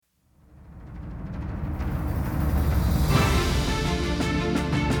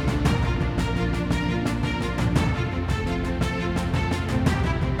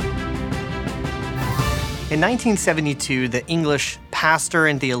In 1972, the English pastor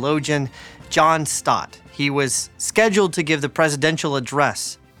and theologian John Stott, he was scheduled to give the presidential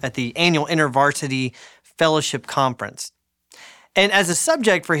address at the annual InterVarsity Fellowship Conference. And as a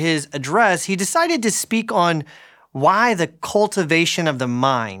subject for his address, he decided to speak on why the cultivation of the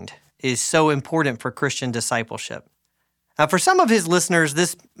mind is so important for Christian discipleship. Now, for some of his listeners,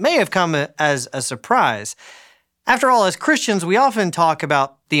 this may have come as a surprise. After all, as Christians, we often talk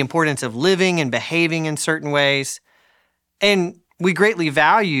about the importance of living and behaving in certain ways, and we greatly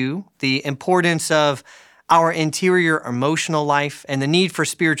value the importance of our interior emotional life and the need for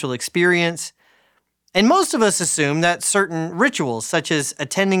spiritual experience. And most of us assume that certain rituals, such as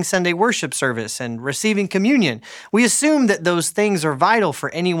attending Sunday worship service and receiving communion, we assume that those things are vital for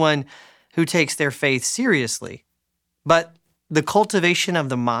anyone who takes their faith seriously. But the cultivation of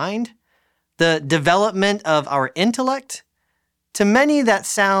the mind, the development of our intellect, to many that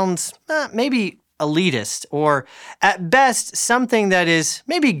sounds maybe elitist, or at best something that is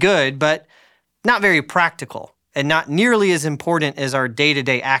maybe good, but not very practical and not nearly as important as our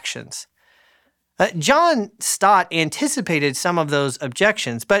day-to-day actions. John Stott anticipated some of those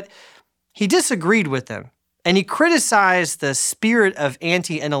objections, but he disagreed with them, and he criticized the spirit of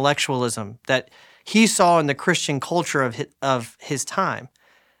anti-intellectualism that he saw in the Christian culture of his time.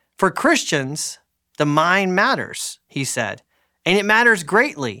 For Christians, the mind matters, he said, and it matters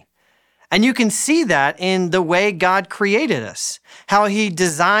greatly. And you can see that in the way God created us, how he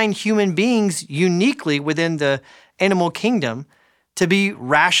designed human beings uniquely within the animal kingdom to be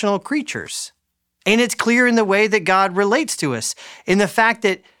rational creatures. And it's clear in the way that God relates to us, in the fact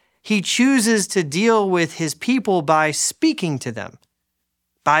that he chooses to deal with his people by speaking to them,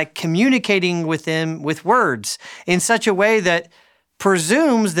 by communicating with them with words in such a way that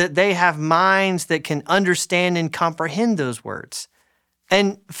presumes that they have minds that can understand and comprehend those words.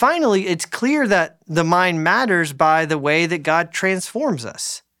 And finally, it's clear that the mind matters by the way that God transforms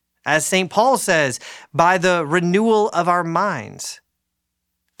us. As St. Paul says, by the renewal of our minds.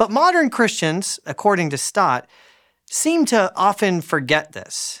 But modern Christians, according to Stott, seem to often forget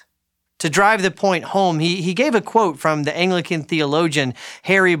this. To drive the point home, he gave a quote from the Anglican theologian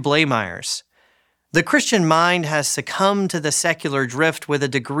Harry Blamires. The Christian mind has succumbed to the secular drift with a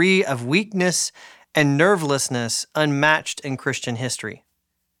degree of weakness and nervelessness unmatched in Christian history.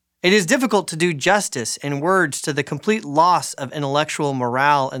 It is difficult to do justice in words to the complete loss of intellectual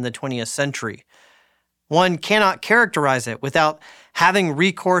morale in the 20th century. One cannot characterize it without having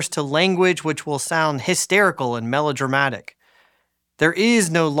recourse to language which will sound hysterical and melodramatic. There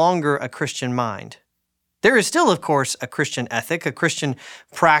is no longer a Christian mind. There is still, of course, a Christian ethic, a Christian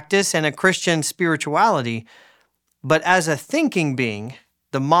practice, and a Christian spirituality, but as a thinking being,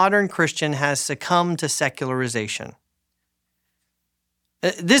 the modern Christian has succumbed to secularization.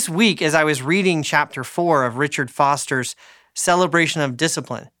 This week, as I was reading chapter 4 of Richard Foster's Celebration of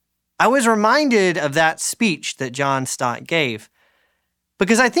Discipline, I was reminded of that speech that John Stott gave,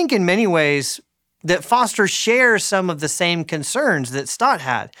 because I think in many ways that Foster shares some of the same concerns that Stott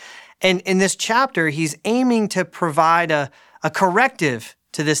had. And in this chapter, he's aiming to provide a corrective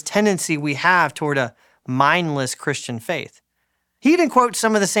to this tendency we have toward a mindless Christian faith. He even quotes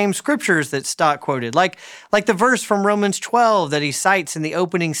some of the same scriptures that Stott quoted, like the verse from Romans 12 that he cites in the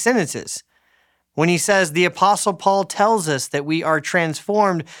opening sentences, when he says, the Apostle Paul tells us that we are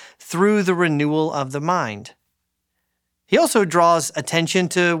transformed through the renewal of the mind. He also draws attention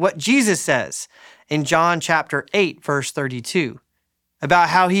to what Jesus says in John chapter 8, verse 32, about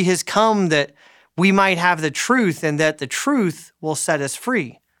how he has come that we might have the truth and that the truth will set us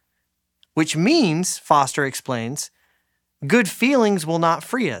free. Which means, Foster explains, good feelings will not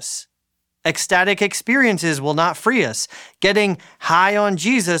free us. Ecstatic experiences will not free us. Getting high on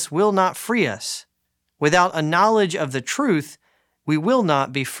Jesus will not free us. Without a knowledge of the truth, we will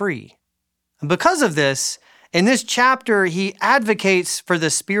not be free. And because of this, in this chapter, he advocates for the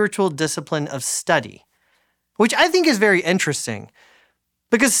spiritual discipline of study, which I think is very interesting,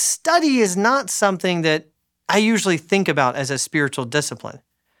 because study is not something that I usually think about as a spiritual discipline.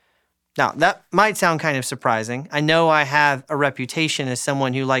 Now, that might sound kind of surprising. I know I have a reputation as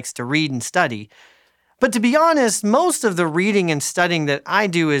someone who likes to read and study, but to be honest, most of the reading and studying that I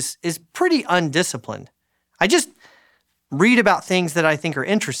do is pretty undisciplined. I just read about things that I think are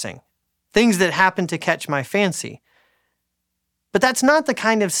interesting, things that happen to catch my fancy. But that's not the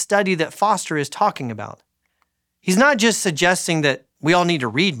kind of study that Foster is talking about. He's not just suggesting that we all need to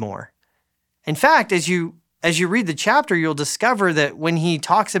read more. In fact, as you read the chapter, you'll discover that when he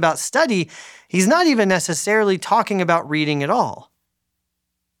talks about study, he's not even necessarily talking about reading at all.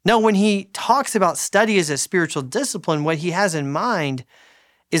 No, when he talks about study as a spiritual discipline, what he has in mind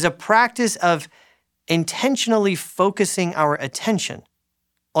is a practice of intentionally focusing our attention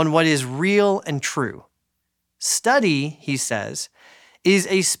on what is real and true. Study, he says, is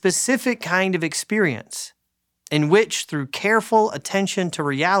a specific kind of experience in which, through careful attention to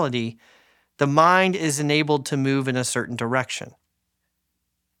reality, the mind is enabled to move in a certain direction.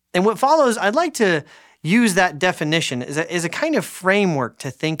 And what follows, I'd like to use that definition as a kind of framework to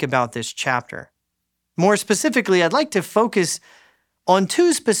think about this chapter. More specifically, I'd like to focus on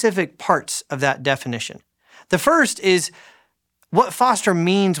two specific parts of that definition. The first is what Foster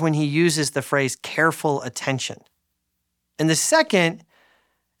means when he uses the phrase careful attention. And the second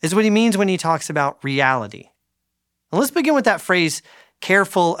is what he means when he talks about reality. And let's begin with that phrase,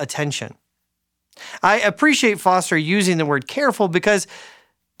 careful attention. I appreciate Foster using the word careful because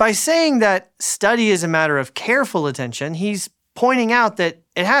by saying that study is a matter of careful attention, he's pointing out that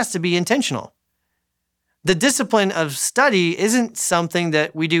it has to be intentional. The discipline of study isn't something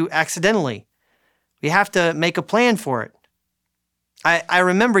that we do accidentally. We have to make a plan for it. I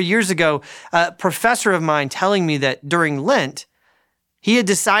remember years ago, a professor of mine telling me that during Lent, he had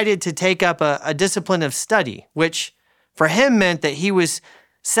decided to take up a discipline of study, which for him meant that he was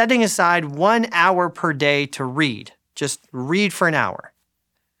setting aside 1 hour per day to read, just read for an hour.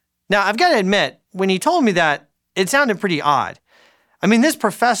 Now, I've got to admit, when he told me that, it sounded pretty odd. I mean, this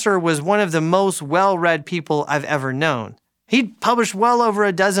professor was one of the most well-read people I've ever known. He'd published well over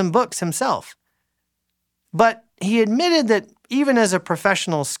a dozen books himself. But he admitted that even as a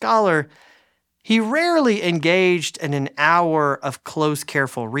professional scholar, he rarely engaged in an hour of close,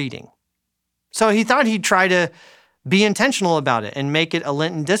 careful reading. So he thought he'd try to be intentional about it and make it a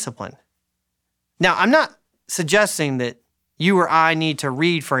Lenten discipline. Now, I'm not suggesting that you or I need to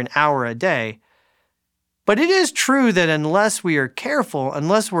read for an hour a day, but it is true that unless we are careful,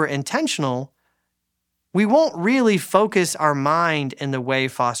 unless we're intentional, we won't really focus our mind in the way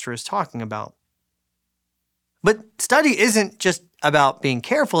Foster is talking about. But study isn't just about being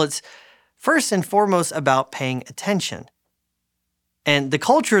careful, it's first and foremost about paying attention. And the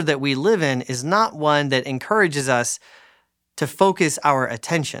culture that we live in is not one that encourages us to focus our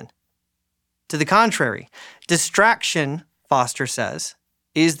attention. To the contrary, distraction, Foster says,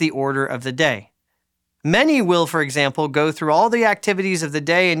 is the order of the day. Many will, for example, go through all the activities of the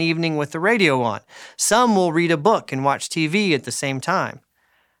day and evening with the radio on. Some will read a book and watch TV at the same time.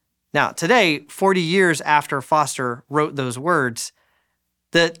 Now, today, 40 years after Foster wrote those words,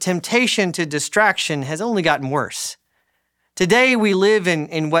 the temptation to distraction has only gotten worse. Today, we live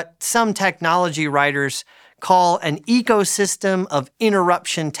in what some technology writers call an ecosystem of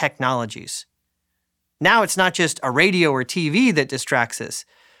interruption technologies. Now, it's not just a radio or TV that distracts us,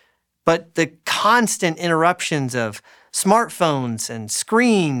 but the constant interruptions of smartphones and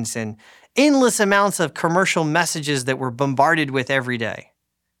screens and endless amounts of commercial messages that we're bombarded with every day.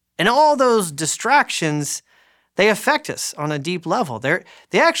 And all those distractions, they affect us on a deep level. They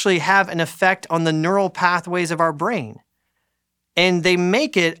actually have an effect on the neural pathways of our brain. And they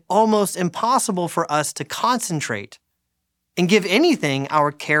make it almost impossible for us to concentrate and give anything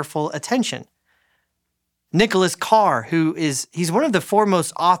our careful attention. Nicholas Carr, he's one of the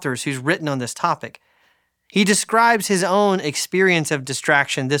foremost authors who's written on this topic, he describes his own experience of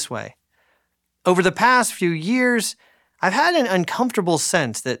distraction this way. Over the past few years, I've had an uncomfortable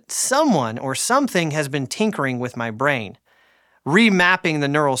sense that someone or something has been tinkering with my brain, remapping the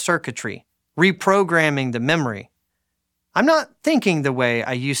neural circuitry, reprogramming the memory. I'm not thinking the way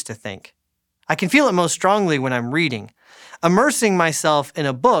I used to think. I can feel it most strongly when I'm reading. Immersing myself in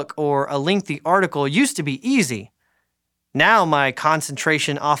a book or a lengthy article used to be easy. Now my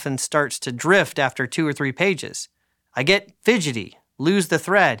concentration often starts to drift after 2 or 3 pages. I get fidgety, lose the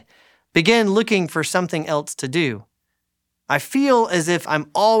thread, begin looking for something else to do. I feel as if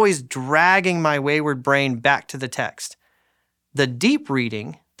I'm always dragging my wayward brain back to the text. The deep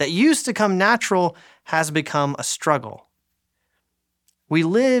reading that used to come natural has become a struggle. We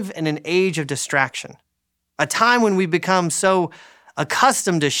live in an age of distraction, a time when we become so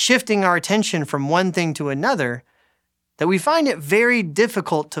accustomed to shifting our attention from one thing to another that we find it very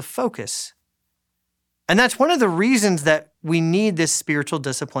difficult to focus. And that's one of the reasons that we need this spiritual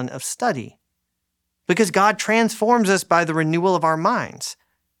discipline of study. Because God transforms us by the renewal of our minds.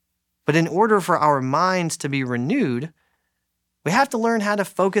 But in order for our minds to be renewed, we have to learn how to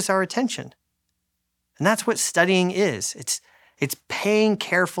focus our attention. And that's what studying is. It's paying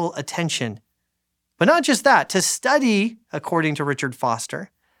careful attention. But not just that. To study, according to Richard Foster,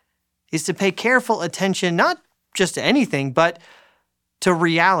 is to pay careful attention not just to anything, but to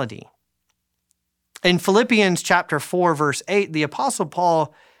reality. In Philippians chapter 4, verse 8, the Apostle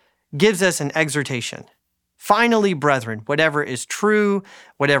Paul gives us an exhortation. Finally, brethren, whatever is true,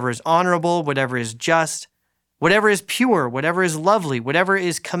 whatever is honorable, whatever is just, whatever is pure, whatever is lovely, whatever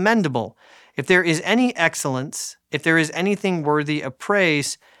is commendable, if there is any excellence, if there is anything worthy of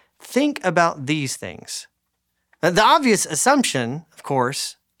praise, think about these things. Now, the obvious assumption, of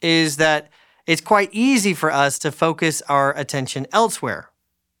course, is that it's quite easy for us to focus our attention elsewhere,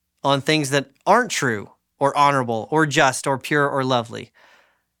 on things that aren't true or honorable or just or pure or lovely.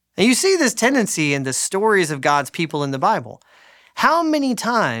 And you see this tendency in the stories of God's people in the Bible. How many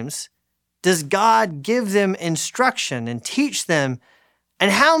times does God give them instruction and teach them?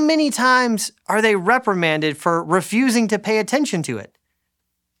 And how many times are they reprimanded for refusing to pay attention to it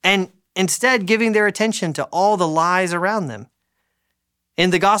and instead giving their attention to all the lies around them? In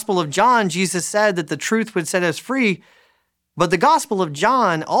the Gospel of John, Jesus said that the truth would set us free, but the Gospel of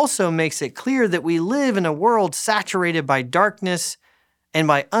John also makes it clear that we live in a world saturated by darkness and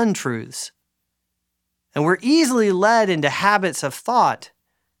by untruths. And we're easily led into habits of thought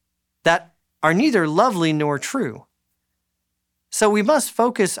that are neither lovely nor true. So we must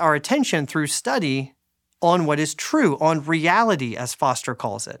focus our attention through study on what is true, on reality, as Foster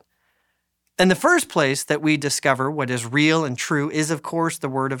calls it. And the first place that we discover what is real and true is, of course, the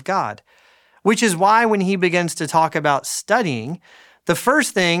Word of God, which is why when he begins to talk about studying, the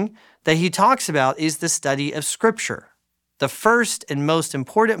first thing that he talks about is the study of Scripture. The first and most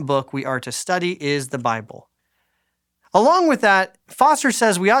important book we are to study is the Bible. Along with that, Foster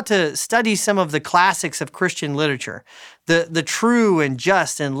says we ought to study some of the classics of Christian literature, the true and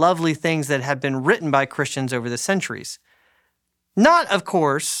just and lovely things that have been written by Christians over the centuries. Not, of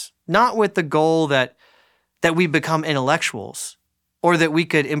course, not with the goal that we become intellectuals or that we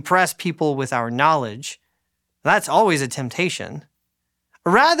could impress people with our knowledge. That's always a temptation.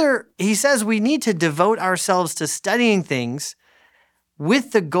 Rather, he says we need to devote ourselves to studying things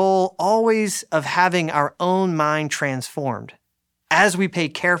with the goal always of having our own mind transformed as we pay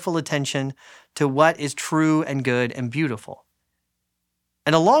careful attention to what is true and good and beautiful.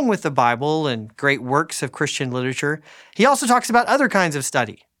 And along with the Bible and great works of Christian literature, he also talks about other kinds of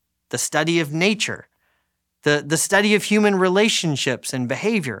study, the study of nature, the study of human relationships and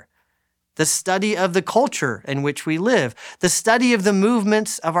behavior, the study of the culture in which we live, the study of the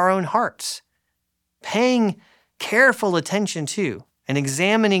movements of our own hearts. Paying careful attention to and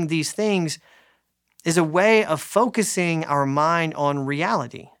examining these things is a way of focusing our mind on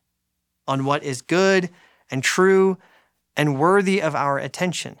reality, on what is good and true and worthy of our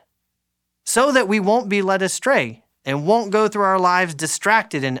attention, so that we won't be led astray and won't go through our lives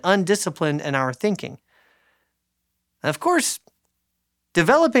distracted and undisciplined in our thinking. And of course,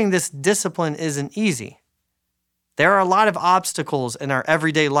 developing this discipline isn't easy. There are a lot of obstacles in our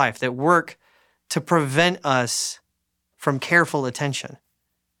everyday life that work to prevent us from careful attention.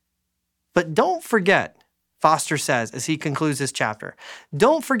 But don't forget, Foster says as he concludes this chapter,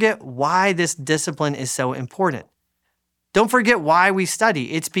 don't forget why this discipline is so important. Don't forget why we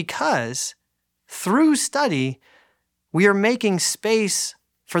study. It's because through study, we are making space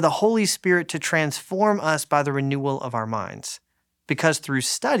for the Holy Spirit to transform us by the renewal of our minds. Because through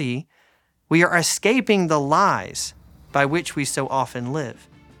study, we are escaping the lies by which we so often live.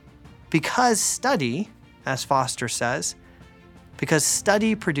 Because study, as Foster says, because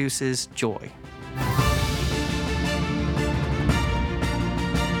study produces joy.